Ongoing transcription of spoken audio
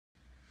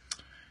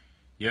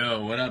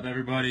Yo, what up,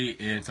 everybody?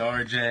 It's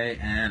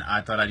RJ, and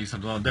I thought I'd do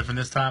something a little different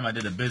this time. I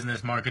did a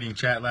business marketing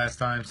chat last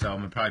time, so I'm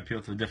going to probably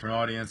appeal to a different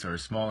audience or a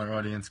smaller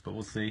audience, but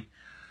we'll see.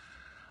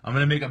 I'm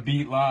going to make a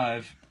beat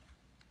live,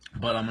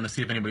 but I'm going to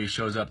see if anybody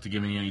shows up to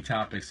give me any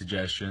topic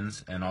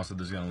suggestions, and also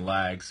there's going to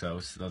lag, so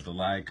let the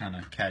lag kind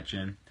of catch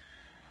in.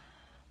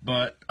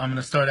 But I'm going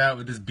to start out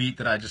with this beat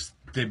that I just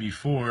did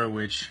before,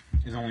 which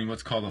is only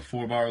what's called a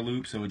 4-bar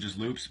loop, so it just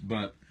loops,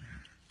 but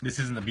this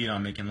isn't the beat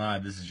I'm making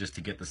live. This is just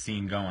to get the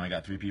scene going. I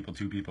got 3 people,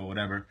 2 people,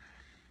 whatever.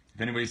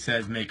 If anybody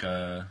says make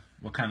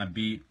what kind of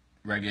beat,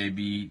 reggae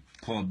beat,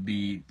 club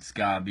beat,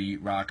 ska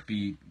beat, rock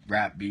beat,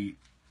 rap beat,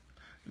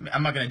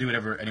 I'm not going to do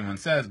whatever anyone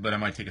says, but I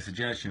might take a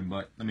suggestion.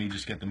 But let me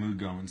just get the mood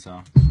going,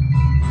 so.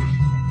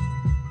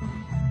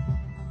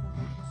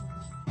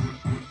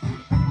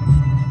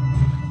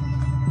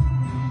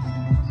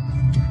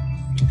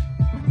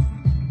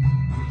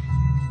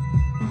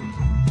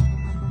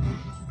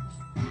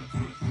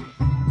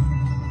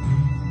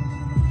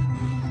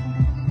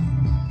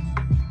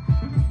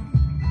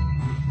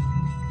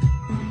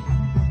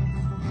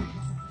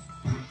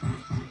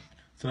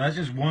 So that's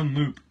just one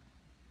loop.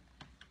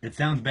 It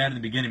sounds bad in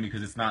the beginning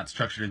because it's not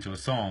structured into a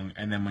song,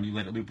 and then when you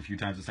let it loop a few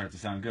times it starts to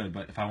sound good.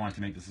 But if I wanted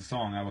to make this a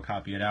song, I would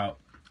copy it out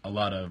a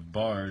lot of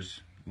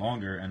bars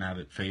longer and have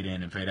it fade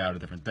in and fade out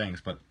of different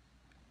things. But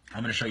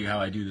I'm going to show you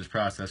how I do this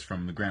process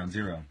from the ground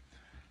zero.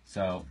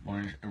 So I'm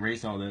going to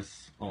erase all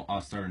this. Well,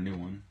 I'll start a new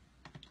one.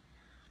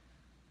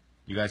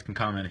 You guys can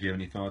comment if you have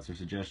any thoughts or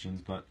suggestions.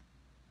 But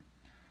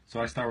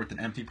so I start with an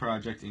empty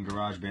project in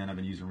GarageBand I've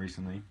been using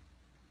recently.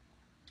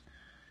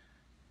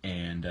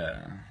 And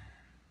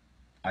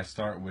I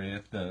start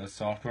with the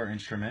software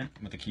instrument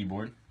with the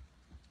keyboard.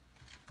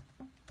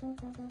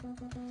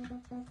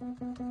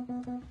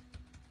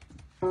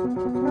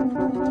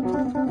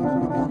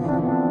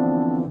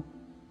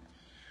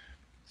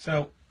 So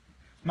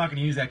I'm not going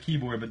to use that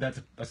keyboard, but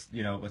that's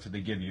what they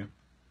give you.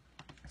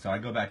 So I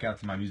go back out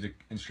to my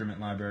music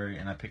instrument library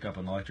and I pick up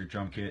an electric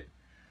drum kit.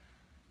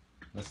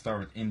 Let's start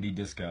with indie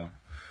disco.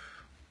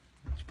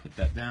 Let's put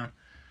that down.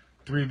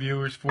 3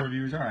 viewers, 4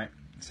 viewers, all right.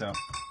 So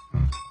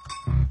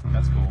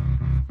that's cool.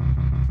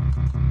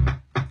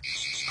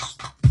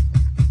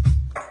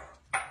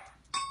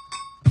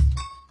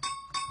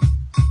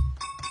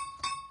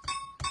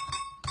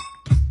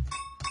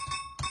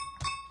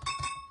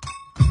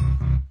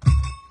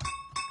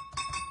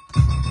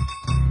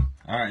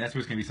 All right, that's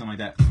what's gonna be something like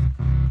that.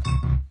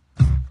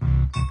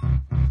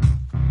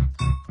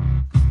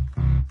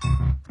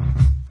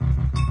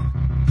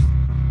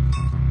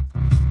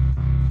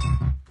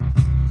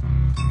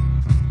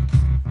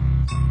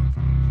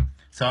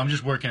 So I'm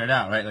just working it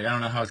out, right? Like I don't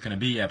know how it's gonna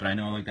be yet, but I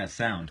know I like that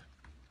sound.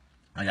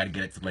 I gotta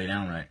get it to lay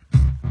down right.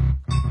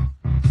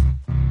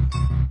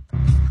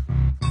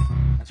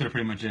 That's what it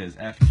pretty much is.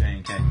 F, J,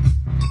 and K.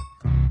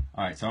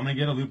 Alright, so I'm gonna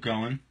get a loop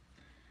going.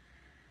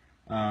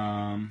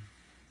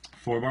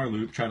 4-bar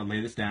loop, try to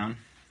lay this down.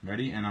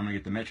 Ready? And I'm gonna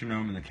get the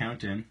metronome and the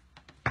count in.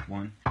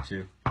 1,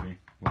 2, 3,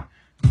 4.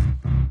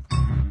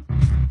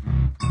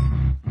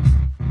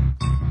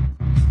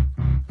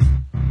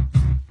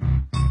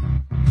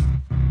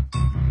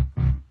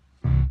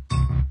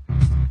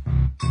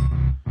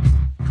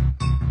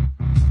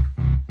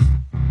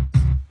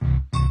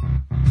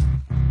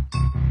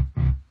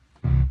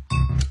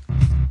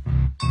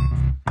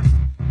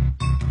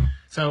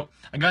 So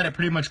I got it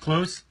pretty much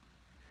close.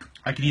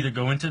 I could either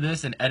go into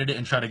this and edit it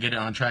and try to get it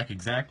on track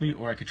exactly,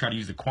 or I could try to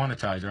use the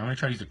quantizer. I'm going to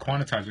try to use the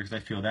quantizer because I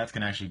feel that's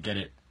going to actually get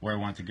it where I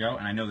want it to go.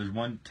 And I know there's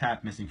one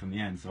tap missing from the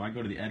end. So I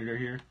go to the editor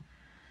here,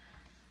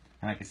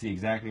 and I can see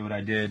exactly what I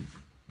did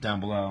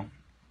down below.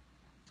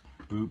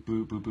 Boop,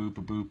 boop, boop, boop,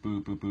 boop, boop,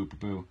 boop, boop, boop,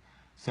 boop.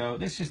 So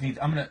this just needs,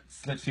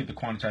 let's see if the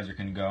quantizer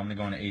can go. I'm going to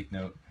go on the 8th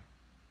note.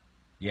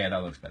 Yeah,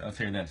 that looks better. Let's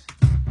hear this.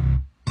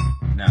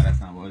 No, that's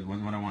not what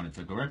I wanted.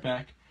 So go right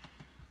back.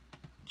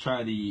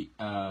 Try the,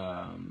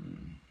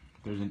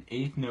 there's an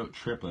 8th note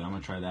triplet. I'm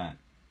going to try that.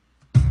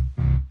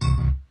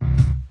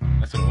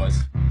 That's what it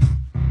was.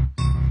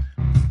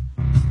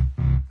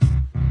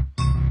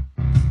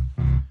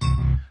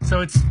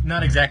 So it's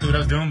not exactly what I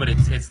was doing, but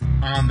it's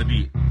on the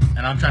beat.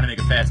 And I'm trying to make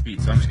a fast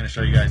beat, so I'm just going to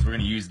show you guys. We're going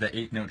to use the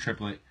 8th note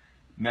triplet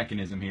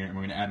mechanism here, and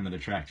we're going to add another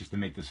track just to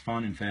make this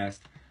fun and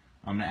fast.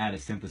 I'm going to add a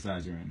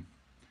synthesizer in.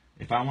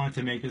 If I wanted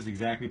to make this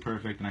exactly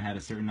perfect and I had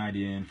a certain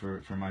idea in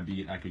for my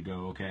beat, I could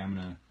go, okay, I'm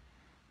going to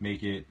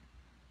make it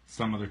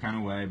some other kind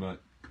of way,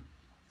 but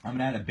I'm going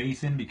to add a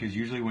bass in because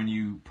usually when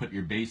you put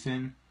your bass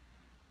in,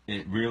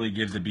 it really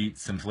gives the beat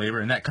some flavor,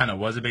 and that kind of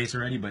was a bass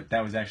already, but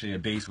that was actually a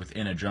bass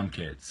within a drum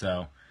kit,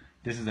 so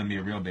this is going to be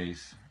a real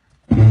bass.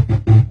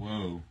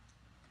 Whoa.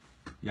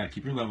 You got to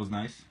keep your levels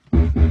nice.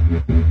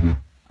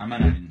 I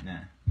might not even, nah.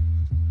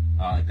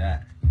 Oh, like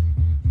that.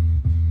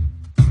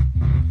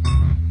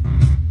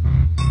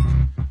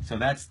 So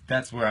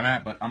that's where I'm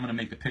at, but I'm going to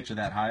make the pitch of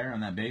that higher on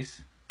that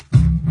bass.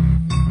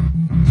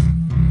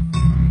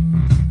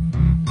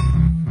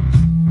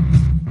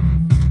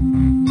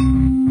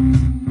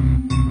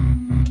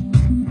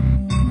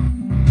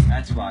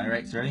 That's fly,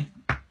 right? So ready?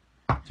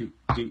 2,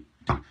 2,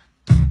 2.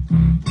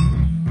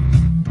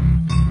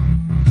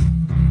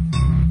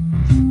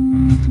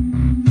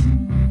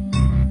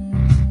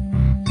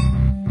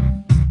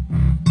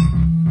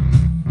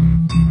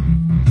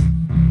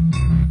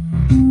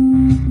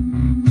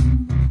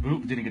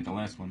 didn't get the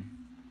last one.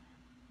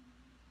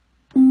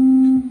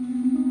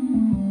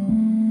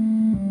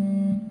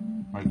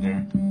 Right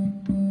there.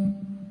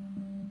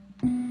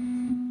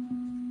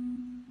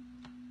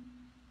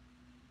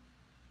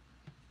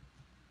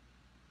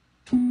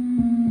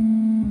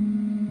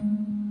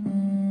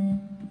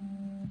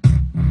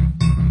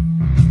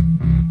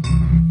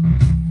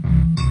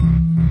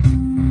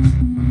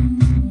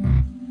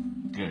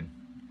 Good.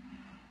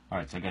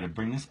 Alright, so I gotta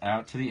bring this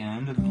out to the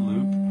end of the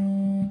loop.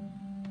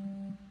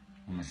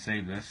 I'm gonna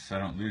save this so I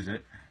don't lose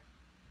it.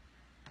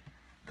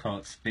 Call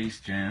it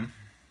Space Jam.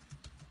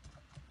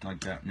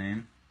 Like that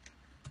name.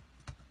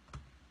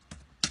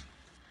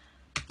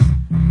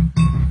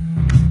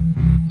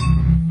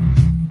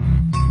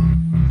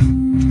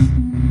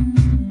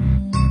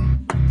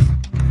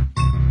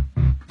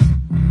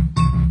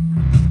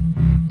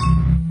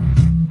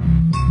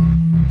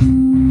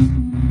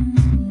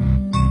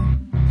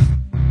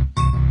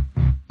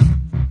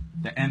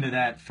 The end of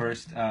that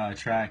first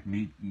track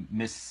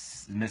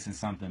missing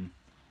something.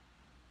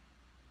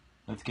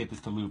 Let's get this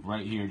to loop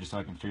right here just so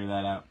I can figure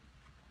that out.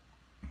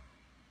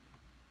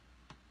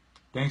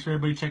 Thanks for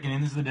everybody checking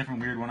in. This is a different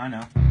weird one, I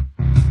know.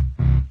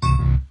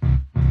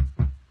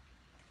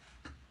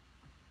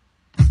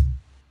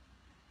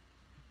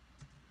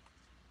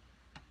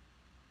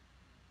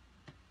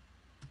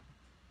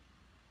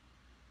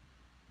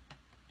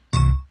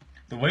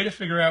 The way to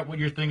figure out what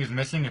your thing is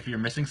missing, if you're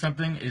missing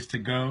something, is to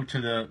go to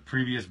the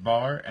previous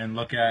bar and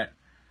look at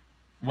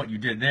what you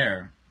did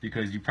there,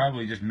 because you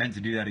probably just meant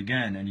to do that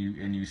again and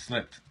you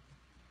slipped.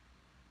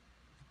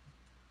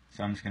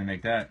 So I'm just gonna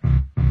make that.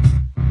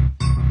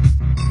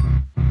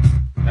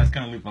 That's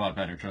gonna loop a lot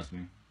better, trust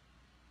me.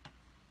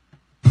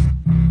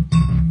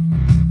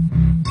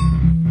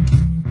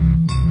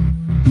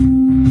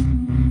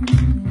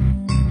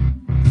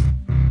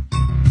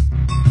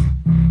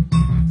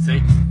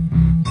 See?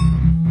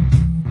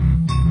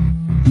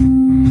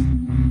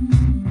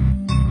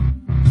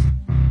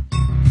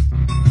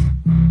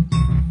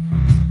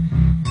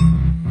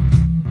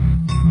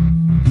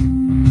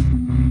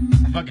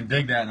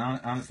 Dig that,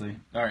 honestly.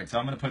 Alright, so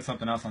I'm going to put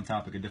something else on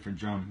top, like a different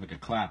drum, like a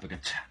clap, like a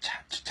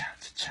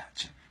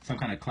cha-cha-cha-cha-cha-cha, some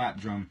kind of clap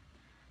drum.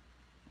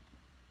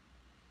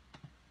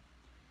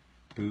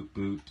 Boop,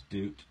 boop,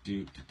 doop,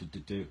 doop, doop,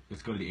 doop, doop.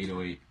 Let's go to the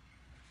 808.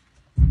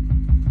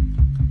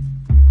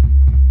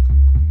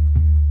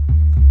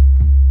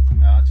 No,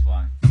 that's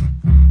fine.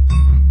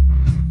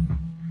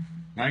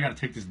 Now I got to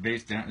take this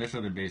bass down, this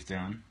other bass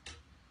down.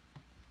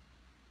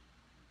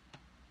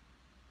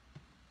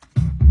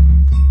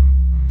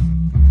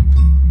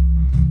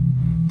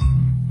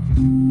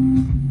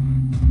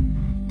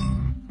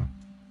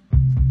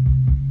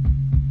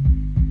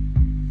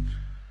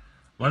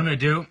 What I'm going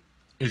to do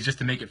is, just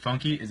to make it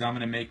funky, is I'm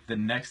going to make the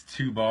next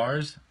 2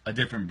 bars a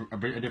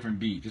different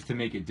beat, just to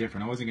make it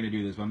different. I wasn't going to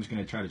do this, but I'm just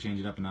going to try to change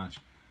it up a notch.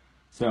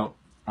 So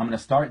I'm going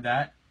to start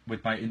that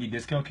with my indie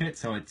disco kit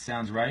so it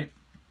sounds right.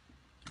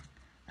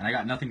 And I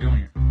got nothing going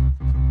here.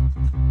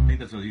 I think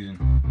that's what I was using.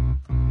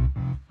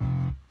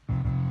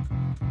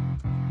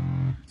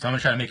 So I'm going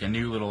to try to make a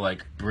new little,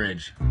 like,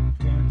 bridge.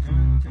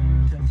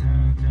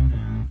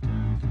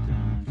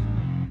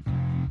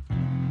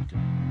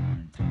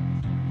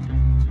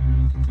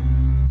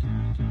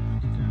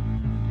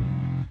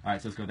 Alright,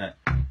 so let's go with that.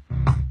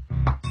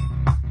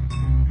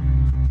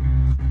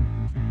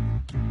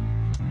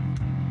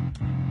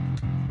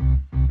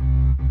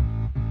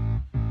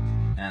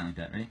 And like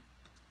that, ready?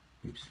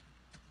 Oops.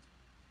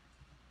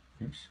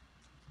 Oops.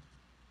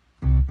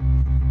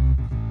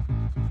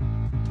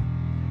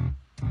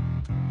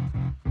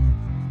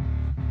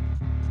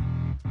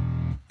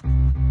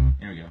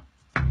 There we go.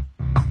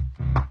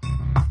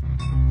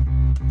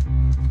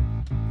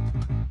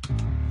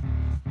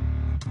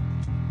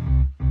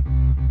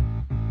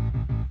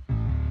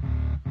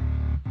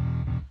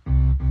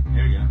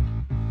 There we go.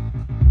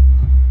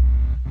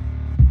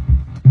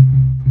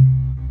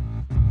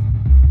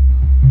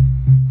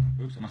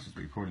 Oops, I'm not supposed to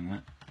be recording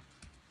that.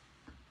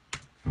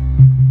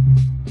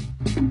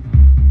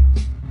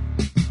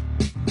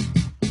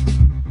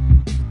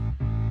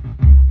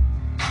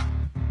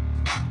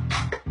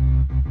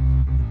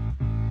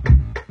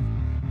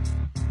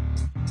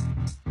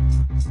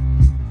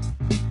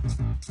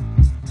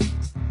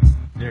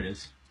 There it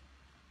is.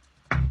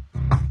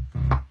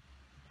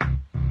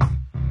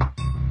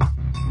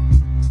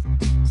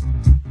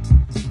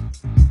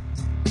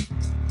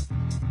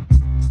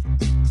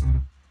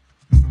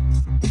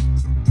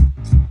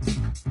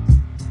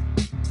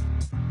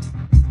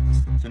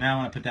 So now I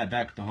want to put that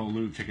back with the whole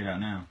loop. Check it out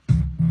now.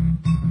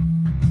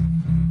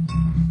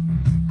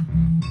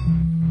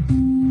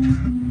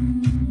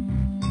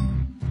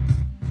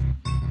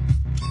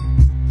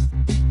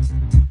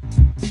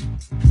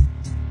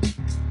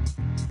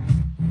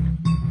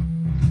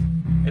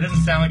 It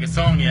doesn't sound like a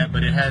song yet,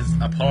 but it has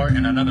a part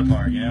and another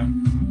part, you know?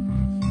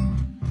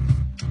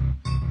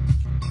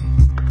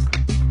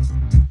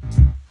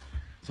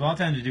 So all I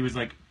tend to do is,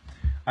 like,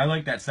 I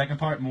like that second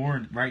part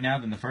more right now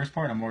than the first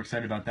part. I'm more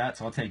excited about that,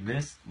 so I'll take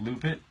this,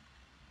 loop it,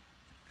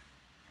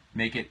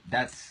 make it,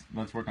 let's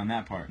work on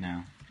that part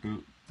now.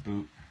 Boop,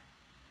 boop.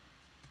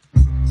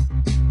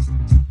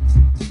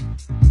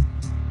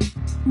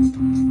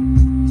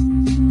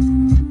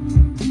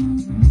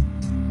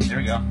 There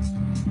we go.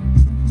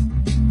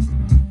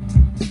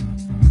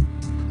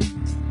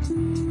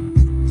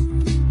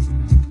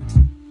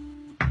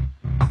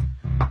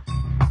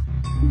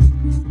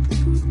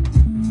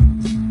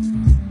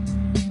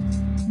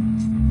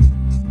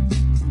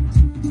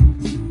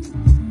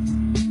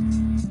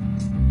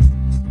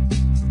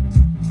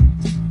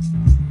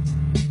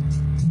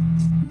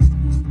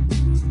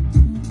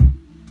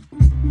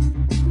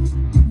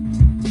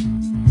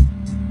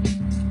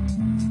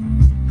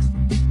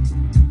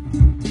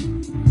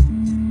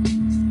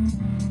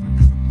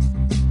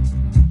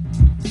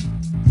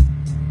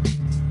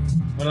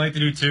 What I like to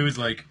do too is,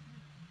 like,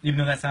 even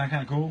though that sounded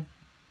kind of cool,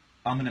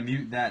 I'm going to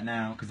mute that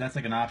now because that's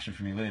like an option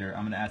for me later.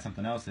 I'm going to add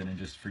something else in and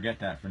just forget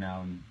that for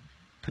now and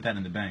put that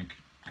in the bank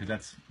because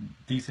that's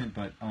decent,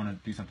 but I want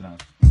to do something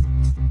else.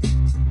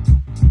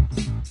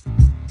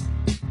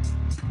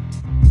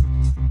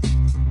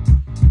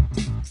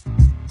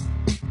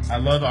 I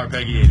love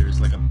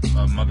arpeggiators like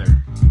a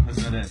mother.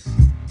 Listen to this.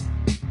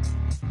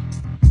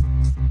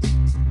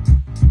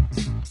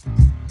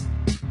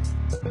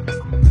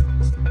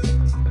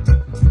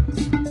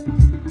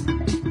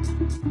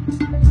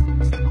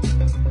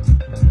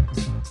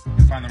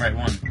 Find the right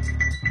one.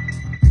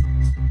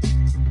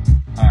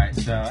 Alright,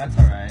 so that's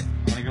alright.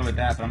 I'm gonna go with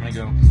that, but I'm gonna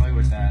go play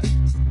with that.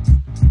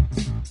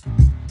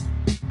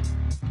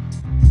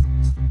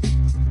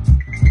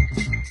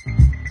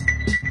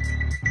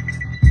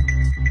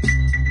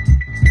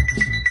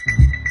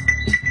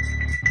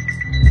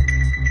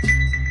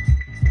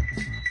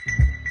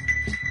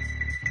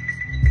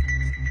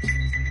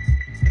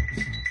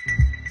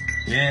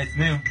 Yeah, it's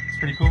new. It's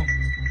pretty cool.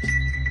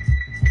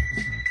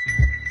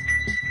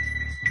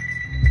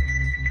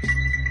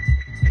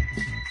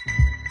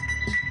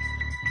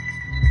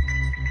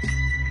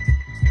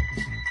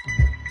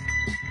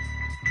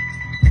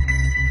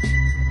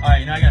 Alright,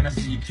 you know I gotta mess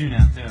with the EQ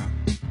now too.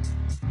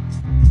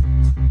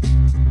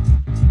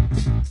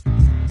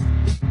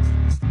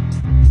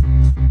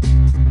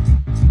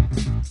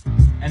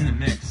 And the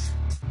mix.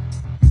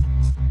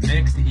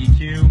 Mix, the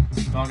EQ,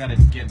 it's all gotta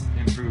get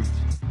improved.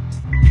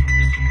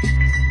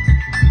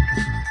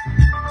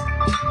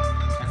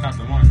 That's not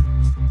the one.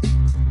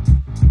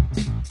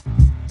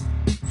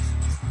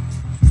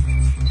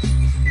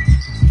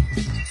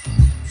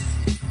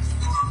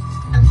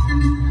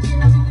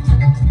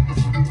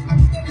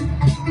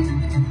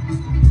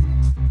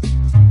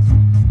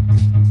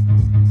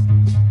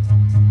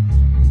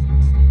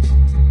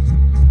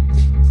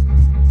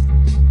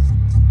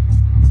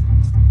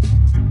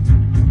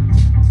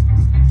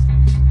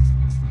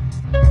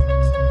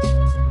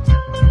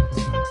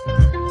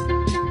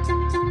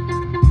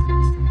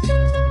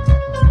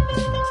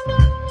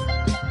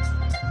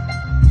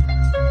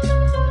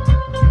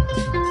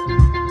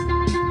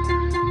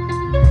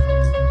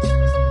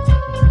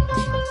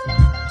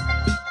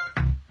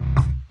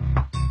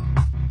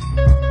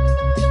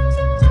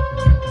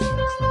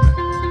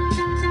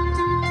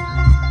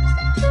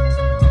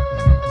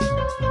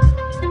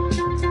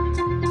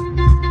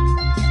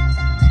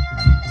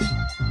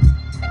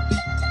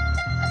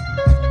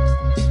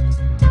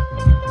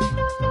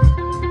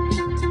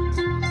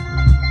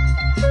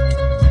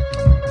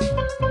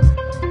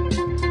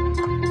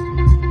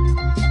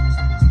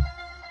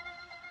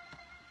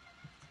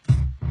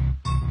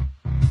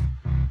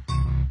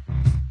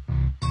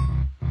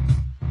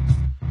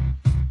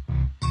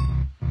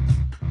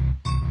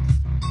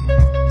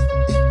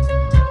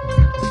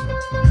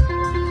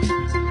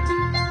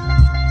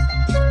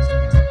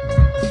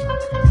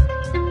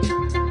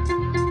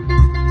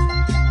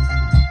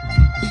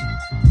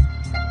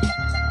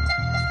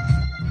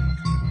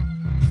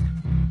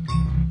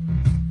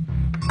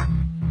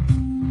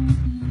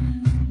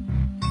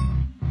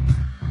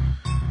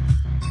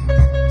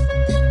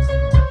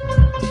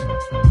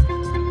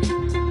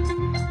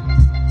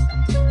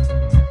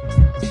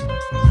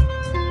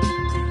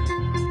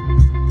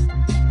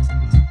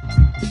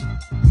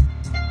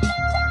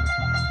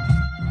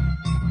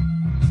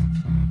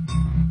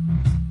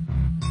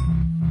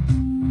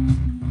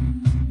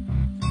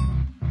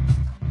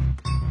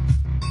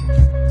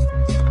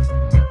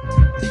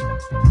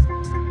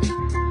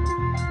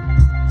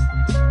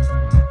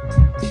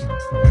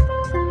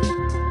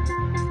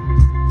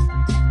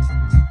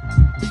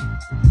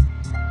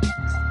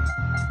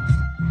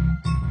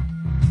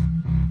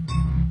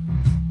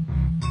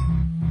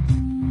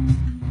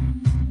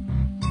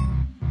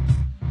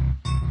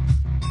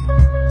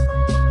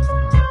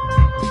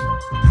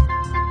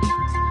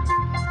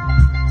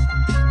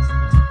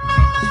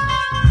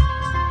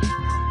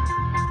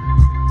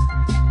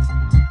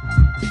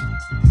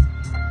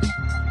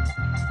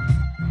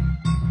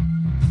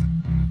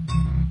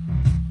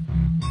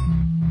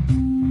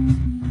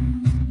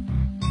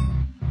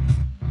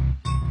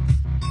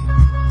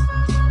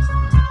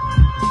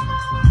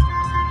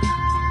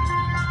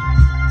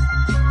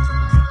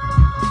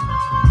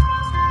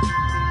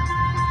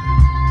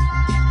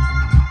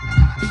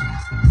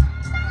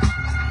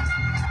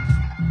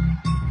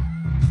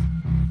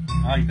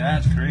 Like,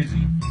 that's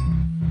crazy.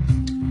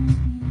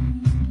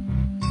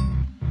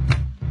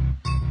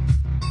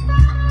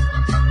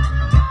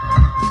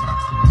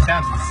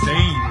 Sounds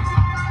insane.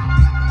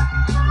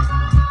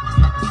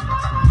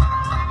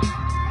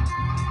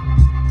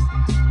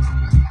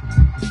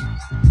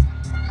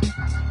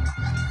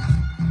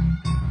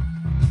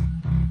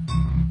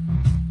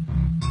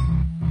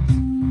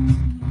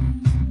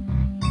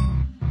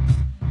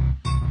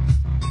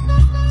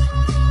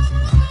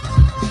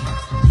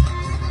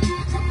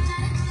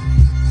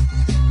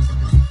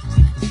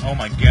 Oh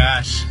my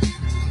gosh.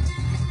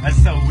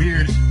 That's so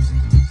weird.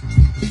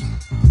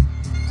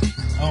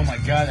 Oh my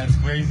god, that's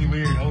crazy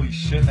weird. Holy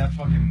shit, that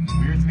fucking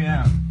weirds me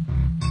out.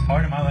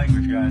 Pardon my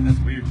language, guys. That's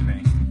weird to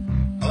me.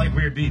 I like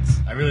weird beats.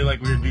 I really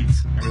like weird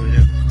beats. I really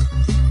do.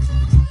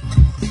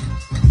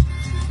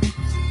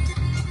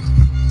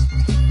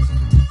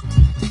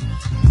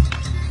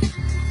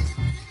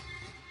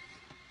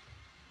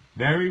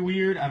 Very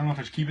weird. I don't know if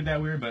I should keep it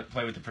that weird, but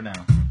play with it for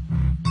now.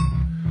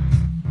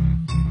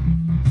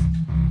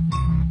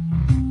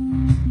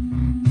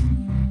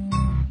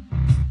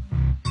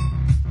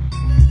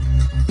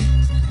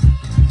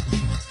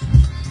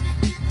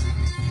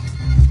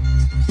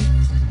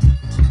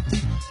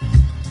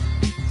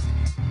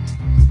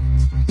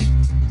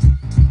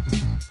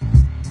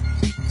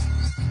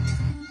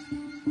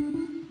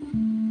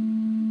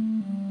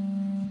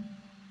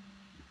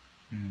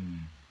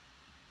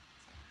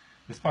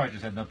 This part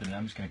just had nothing in it.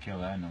 I'm just going to kill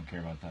that. I don't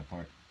care about that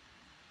part.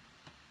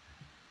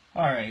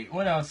 Alright,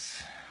 what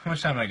else? How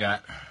much time I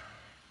got?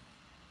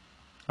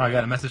 Oh, I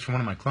got a message from one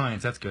of my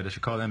clients. That's good. I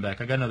should call them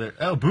back. I got another...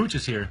 Oh, Booch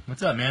is here.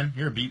 What's up, man?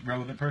 You're a beat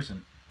relevant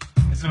person.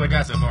 This is what I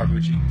got so far,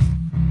 Boochie.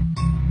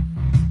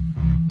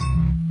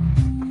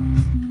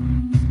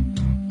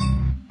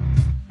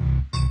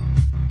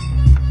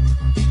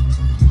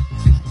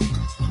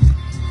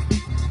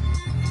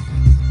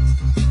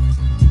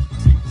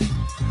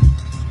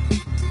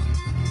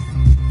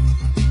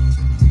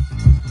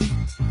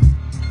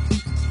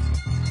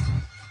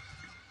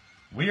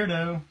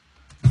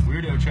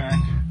 Weirdo track.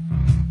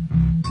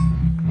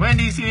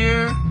 Wendy's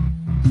here.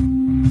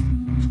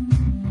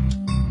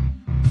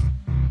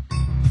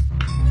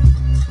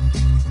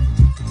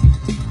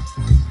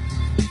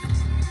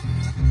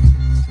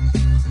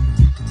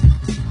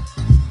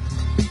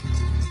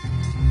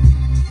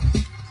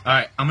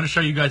 Alright, I'm going to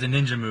show you guys a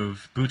ninja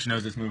move. Booch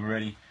knows this move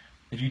already.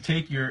 If you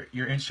take your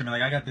instrument,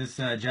 like I got this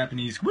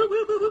Japanese woo,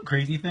 woo, woo, woo,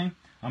 crazy thing,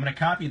 I'm going to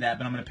copy that,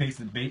 but I'm going to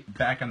paste it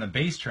back on the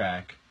bass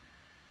track.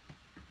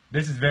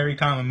 This is a very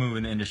common move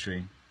in the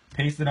industry.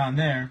 Paste it on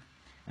there,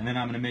 and then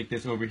I'm going to make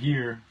this over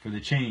here for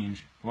the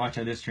change. Watch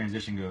how this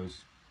transition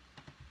goes.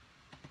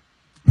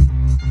 Oh,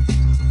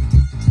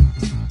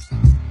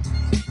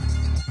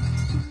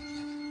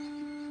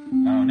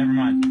 never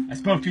mind. I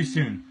spoke too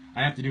soon.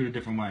 I have to do it a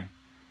different way.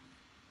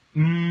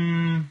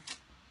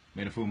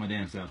 Made a fool of my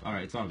damn self.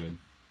 Alright, it's all good.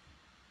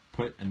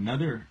 Put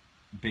another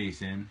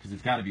bass in, because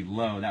it's got to be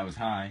low. That was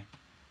high.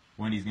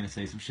 Wendy's going to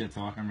say some shit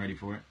talk. I'm ready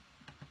for it.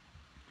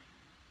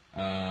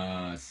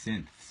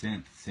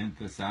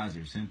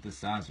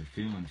 Synthesizer,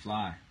 feeling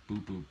fly. Boo,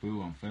 boo,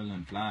 boo, I'm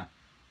feeling fly.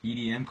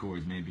 EDM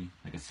chords, maybe.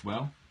 Like a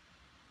swell?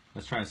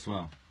 Let's try a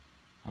swell.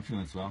 I'm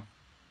feeling swell.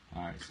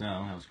 Alright, so,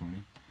 that was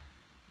corny.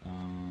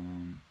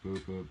 Boo,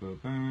 boo, boo,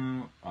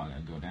 boo. Oh, I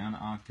gotta go down to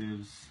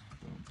octaves.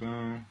 Boom,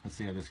 boom. Let's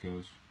see how this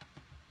goes.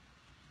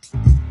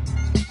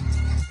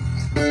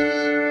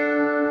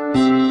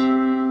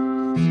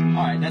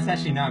 Alright, that's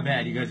actually not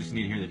bad. You guys just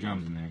need to hear the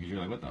drums in there, because you're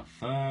like, what the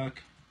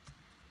fuck?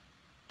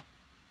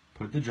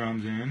 Put the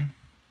drums in.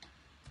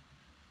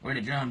 Where the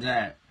drums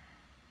at?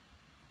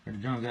 Where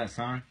the drums at,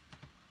 son?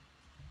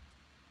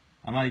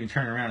 I'm not even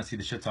turning around to see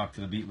the shit talk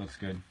till the beat looks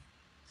good.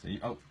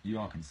 So, you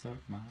all can suck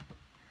my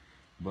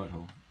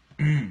butthole.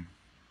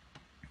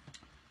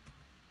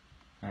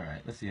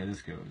 Alright, let's see how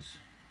this goes.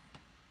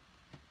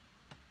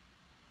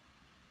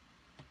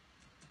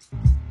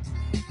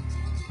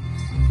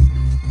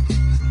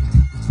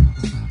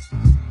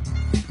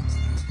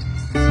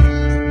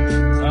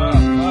 Oh,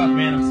 fuck,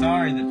 man, I'm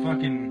sorry that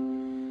fucking...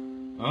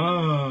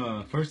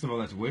 first of all,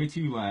 that's way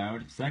too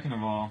loud. Second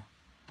of all,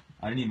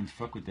 I didn't even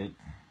fuck with it.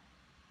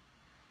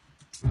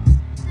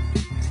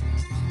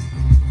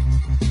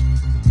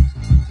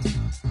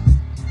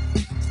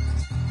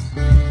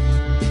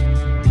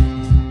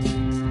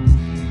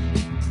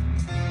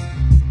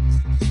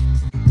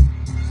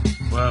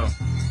 Whoa.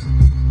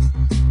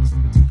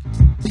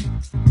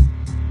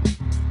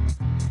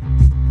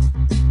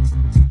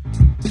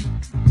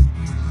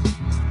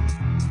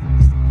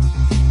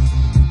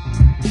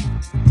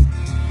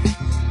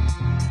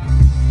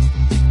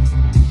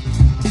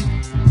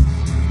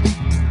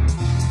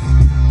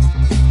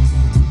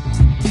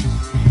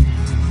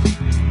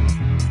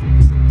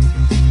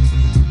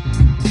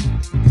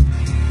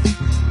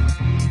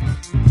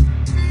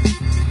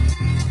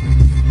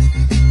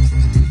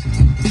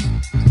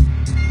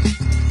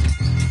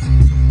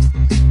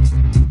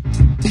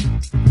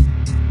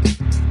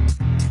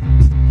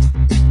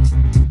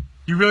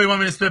 You really want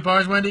me to spit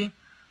bars, Wendy?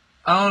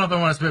 I don't know if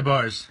I want to spit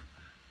bars.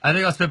 I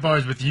think I'll spit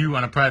bars with you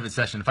on a private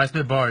session. If I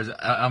spit bars,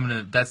 I'm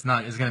gonna. That's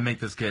not. It's gonna make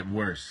this get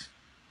worse.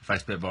 If I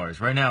spit bars,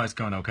 right now it's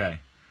going okay.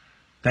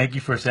 Thank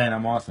you for saying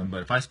I'm awesome,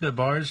 but if I spit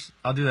bars,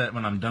 I'll do that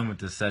when I'm done with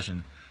this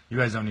session. You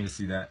guys don't need to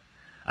see that.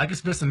 I can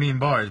spit some mean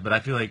bars, but I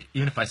feel like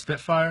even if I spit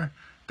fire,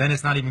 then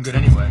it's not even good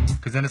anyway.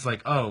 Because then it's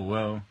like, oh,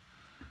 well,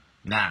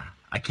 nah,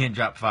 I can't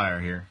drop fire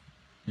here.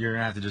 You're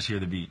going to have to just hear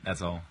the beat.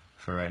 That's all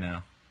for right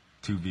now.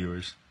 2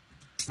 viewers.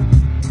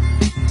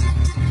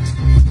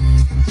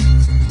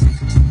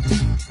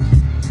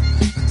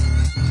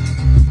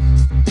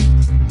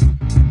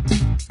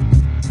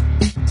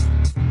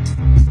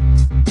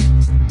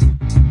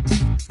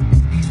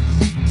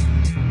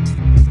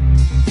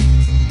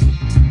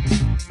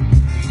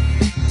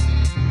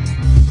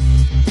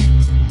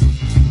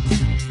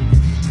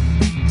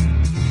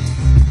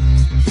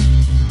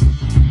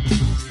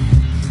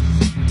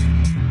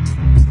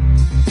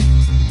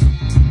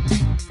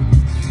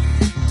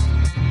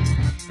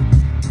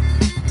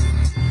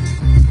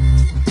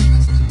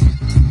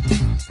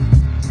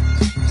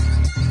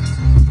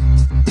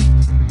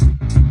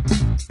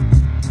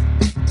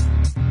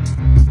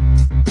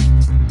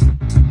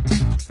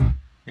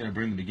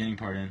 Bring the beginning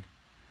part in.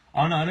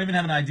 I don't know. I don't even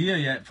have an idea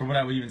yet for what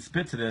I would even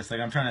spit to this. Like,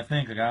 I'm trying to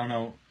think. Like, I don't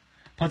know.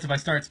 Plus, if I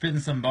start spitting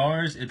some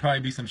bars, it'd probably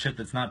be some shit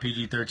that's not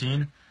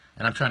PG-13.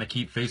 And I'm trying to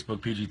keep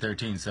Facebook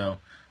PG-13. So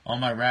all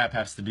my rap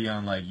has to be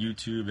on, like,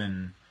 YouTube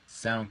and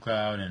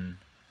SoundCloud and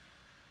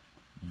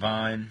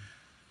Vine,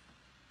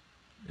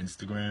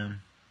 Instagram.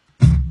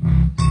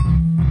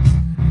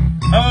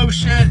 Oh,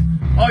 shit.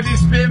 RJ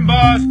spitting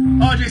bars.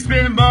 RJ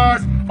spitting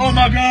bars. Oh,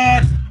 my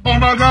God. Oh,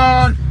 my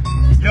God.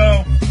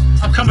 Yo.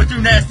 I'm coming through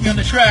nasty on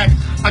the track.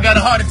 I got a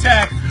heart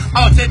attack.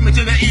 Oh, take me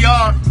to the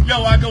ER.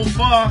 Yo, I go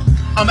far.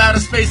 I'm out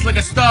of space like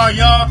a star,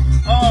 y'all.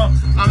 Oh,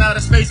 I'm out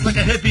of space like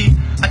a hippie.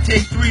 I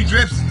take 3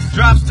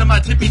 drops to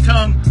my tippy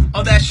tongue.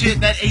 All that shit,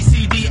 that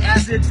ACD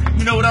acid.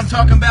 You know what I'm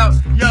talking about?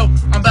 Yo,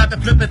 I'm about to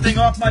flip the thing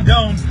off my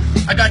dome.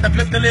 I got to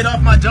flip the lid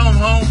off my dome,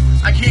 home.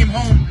 I came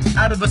home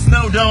out of a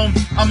snow dome.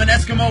 I'm an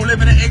Eskimo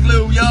living in an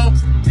igloo, yo.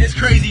 It's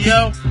crazy,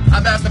 yo.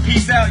 I'm about to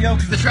peace out, yo,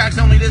 because the track's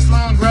only this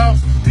long, bro.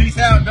 Peace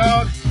out,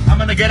 dog. I'm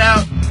gonna get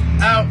out.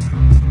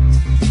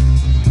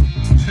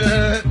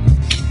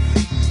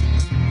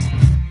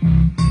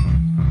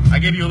 I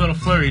give you a little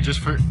flurry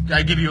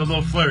I give you a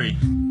little flurry.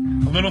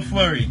 A little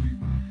flurry.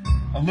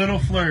 A little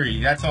flurry.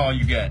 That's all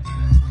you get.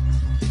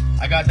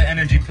 I got the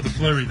energy for the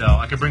flurry, though.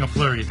 I could bring a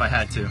flurry if I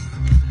had to.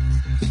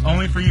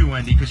 Only for you,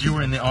 Wendy, because you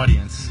were in the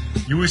audience.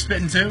 You were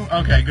spitting too?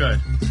 Okay, good.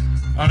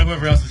 I don't know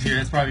whoever else is here.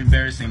 It's probably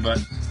embarrassing, but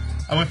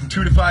I went from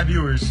 2 to 5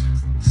 viewers.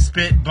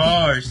 Spit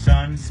bars,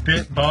 son.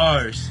 Spit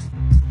bars.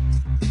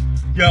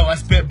 Yo, I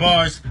spit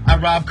bars, I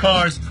rob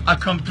cars, I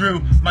come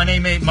through, my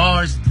name ain't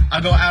Mars.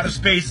 I go outer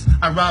space,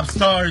 I rob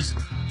stars.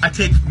 I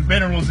take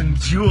minerals and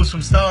jewels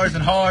from stars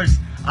and hearts.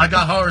 I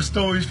got horror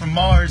stories from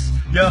Mars.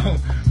 Yo,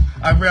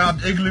 I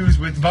robbed igloos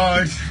with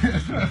bars.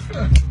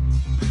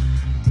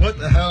 What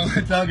the hell am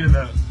I talking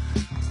about?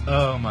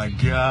 Oh my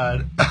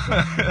God.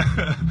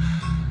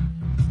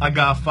 I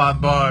got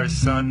 5 bars,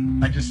 son.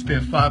 I just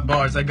spit 5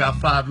 bars, I got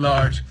 5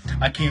 large.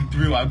 I came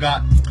through, I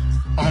got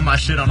all my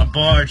shit on a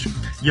barge.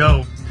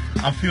 Yo,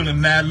 I'm feeling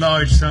mad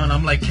large, son.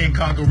 I'm like King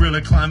Kong gorilla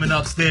climbing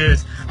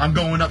upstairs. I'm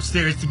going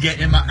upstairs to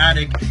get in my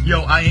attic.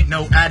 Yo, I ain't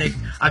no addict.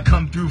 I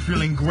come through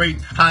feeling great,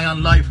 high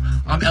on life.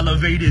 I'm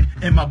elevated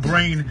in my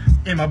brain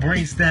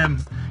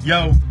stem.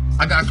 Yo,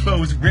 I got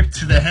clothes ripped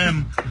to the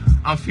hem.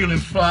 I'm feeling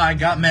fly,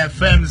 got mad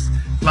femmes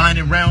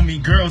lining around me,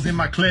 girls in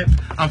my clip.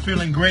 I'm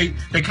feeling great.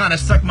 They kind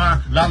of suck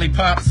my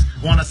lollipops.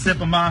 Want a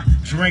sip of my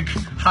drink,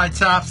 high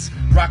tops,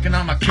 rocking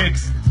on my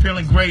kicks.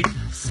 Feeling great,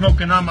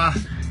 smoking on my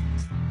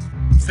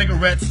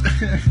cigarettes.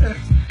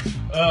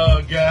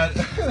 Oh God.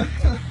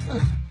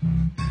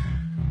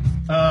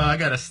 I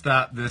gotta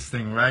stop this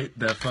thing right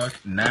the fuck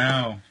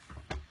now.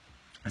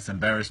 Let's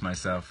embarrass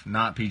myself.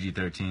 Not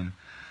PG-13.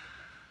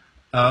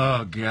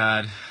 Oh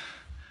God.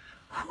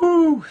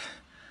 Whew.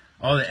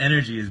 All the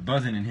energy is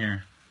buzzing in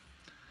here.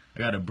 I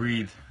gotta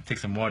breathe. Take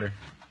some water.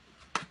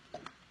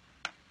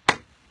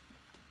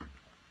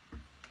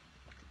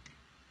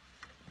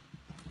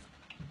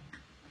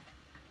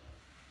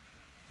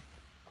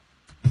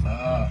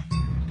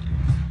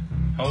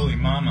 Holy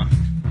mama.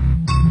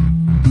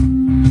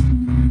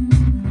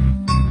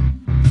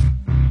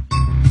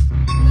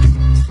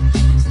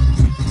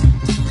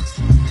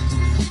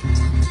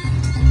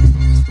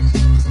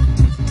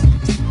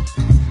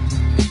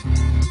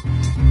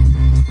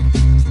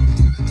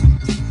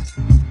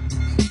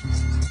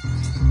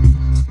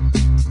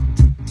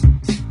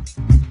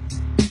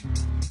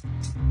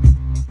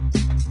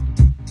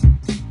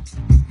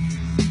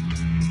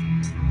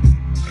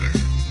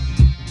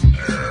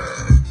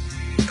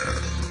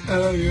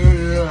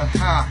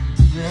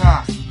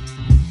 Yeah.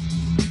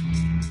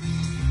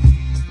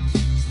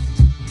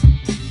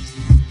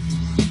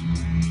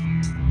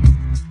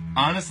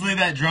 Honestly,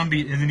 that drum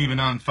beat isn't even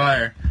on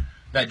fire.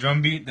 That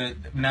drum beat,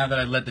 now that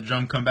I let the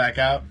drum come back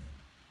out,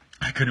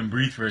 I couldn't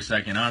breathe for a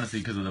second, honestly,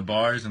 because of the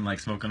bars and like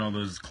smoking all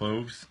those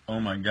cloves. Oh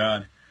my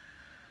God.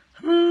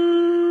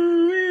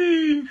 Woo-wee.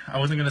 kidding? I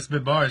wasn't going to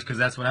spit bars because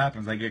that's what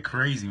happens. I get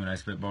crazy when I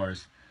spit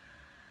bars.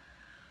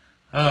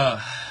 All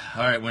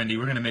right, Wendy,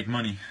 we're going to make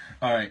money.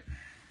 All right.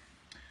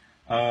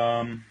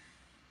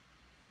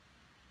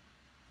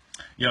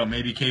 Yo,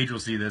 maybe Cage will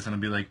see this and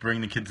I'll be like,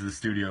 bring the kid to the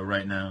studio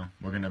right now.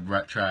 We're going to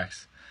write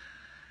tracks.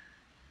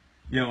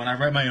 Yo, when I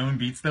write my own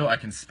beats, though, I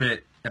can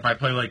spit. If I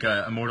play like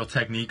a Immortal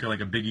Technique or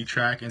like a Biggie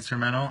track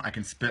instrumental, I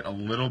can spit a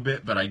little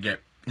bit, but I get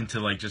into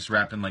like just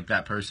rapping like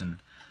that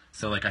person.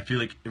 So like I feel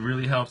like it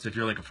really helps if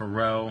you're like a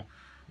Pharrell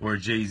or a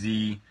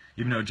Jay-Z,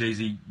 even though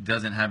Jay-Z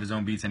doesn't have his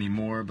own beats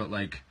anymore, but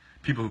like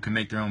people who can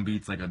make their own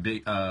beats, like a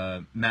big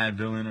Mad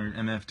Villain or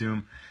MF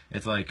Doom,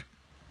 it's like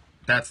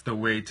that's the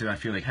way to, I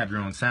feel like, have your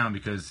own sound,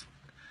 because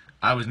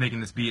I was making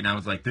this beat and I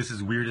was like, this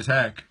is weird as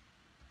heck.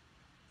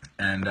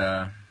 And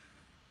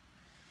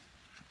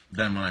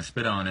then when I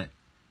spit on it,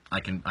 I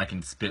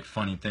can spit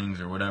funny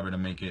things or whatever to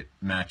make it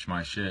match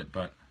my shit.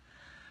 But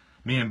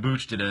me and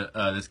Booch did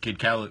this kid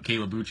Caleb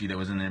Bucci that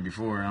was in there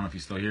before. I don't know if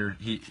he's still here.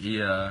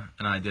 He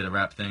and I did a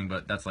rap thing,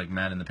 but that's like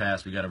mad in the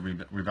past. We got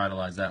to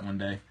revitalize that one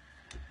day.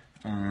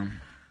 I'm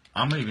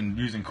even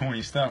using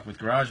corny stuff with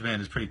GarageBand.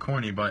 It's pretty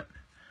corny, but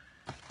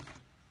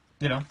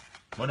you know,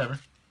 whatever.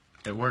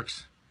 It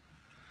works.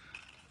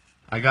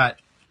 I got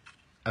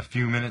a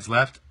few minutes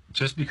left,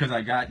 just because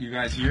I got you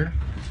guys here.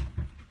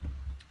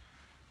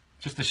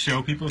 Just to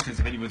show people, since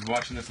if anyone's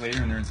watching this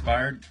later and they're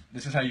inspired,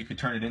 this is how you could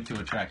turn it into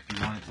a track if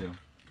you wanted to.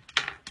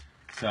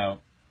 So,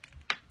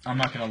 I'm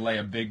not going to lay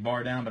a big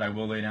bar down, but I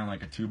will lay down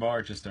like a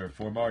 2-bar, just or a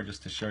 4-bar,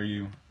 just to show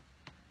you,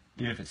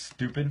 even if it's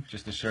stupid,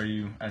 just to show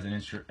you as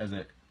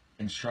an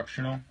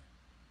instructional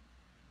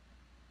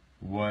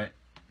what,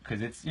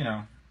 because it's, you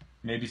know,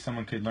 maybe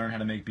someone could learn how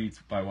to make beats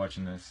by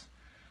watching this.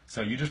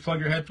 So you just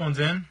plug your headphones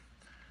in.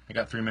 I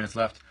got 3 minutes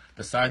left.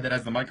 The side that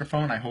has the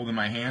microphone, I hold in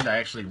my hand. I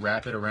actually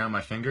wrap it around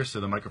my finger so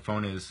the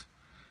microphone is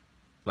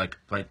like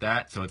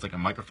that. So it's like a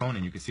microphone,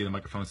 and you can see the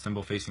microphone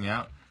symbol facing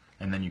out.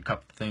 And then you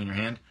cup the thing in your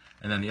hand.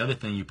 And then the other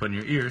thing you put in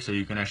your ear so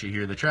you can actually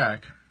hear the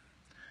track.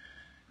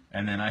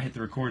 And then I hit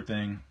the record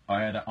thing.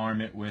 I had to arm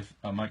it with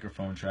a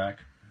microphone track.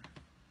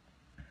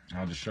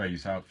 I'll just show you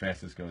how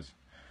fast this goes.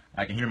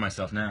 I can hear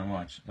myself now.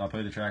 Watch. I'll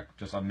play the track.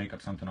 I'll make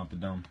up something off the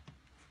dome.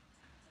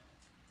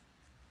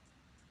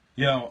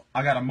 Yo,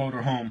 I got a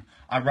motor home.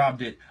 I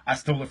robbed it. I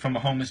stole it from a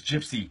homeless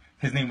gypsy.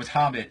 His name was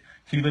Hobbit.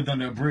 He lived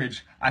under a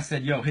bridge. I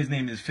said, yo, his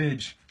name is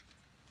Fidge.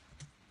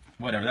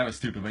 Whatever, that was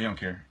stupid, but you don't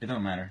care. It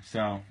don't matter.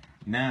 So,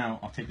 now,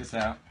 I'll take this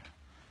out.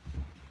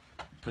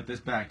 Put this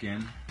back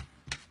in.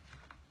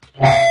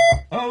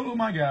 Oh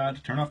my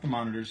god. Turn off the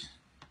monitors.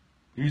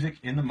 Music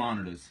in the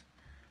monitors.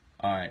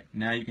 Alright,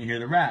 now you can hear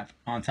the rap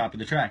on top of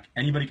the track.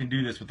 Anybody can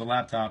do this with a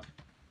laptop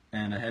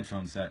and a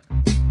headphone set.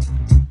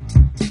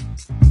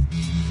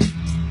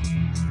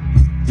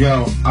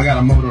 Yo, I got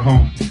a motor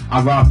home.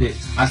 I robbed it.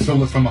 I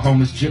stole it from a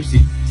homeless gypsy.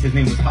 His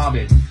name was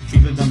Hobbit. He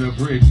lived under a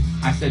bridge.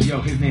 I said,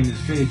 yo, his name is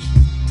Fidge.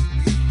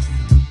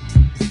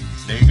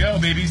 There you go,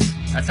 babies.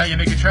 That's how you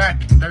make a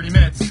track in 30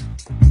 minutes.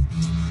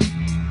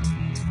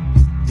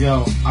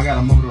 Yo, I got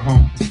a motor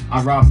home.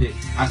 I robbed it.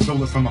 I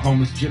stole it from a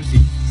homeless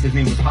gypsy. His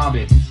name was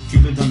Hobbit. He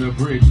lived under a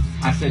bridge.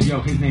 I said, yo,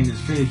 his name is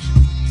Fidge.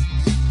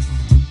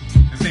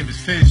 His name is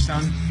Fidge,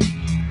 son.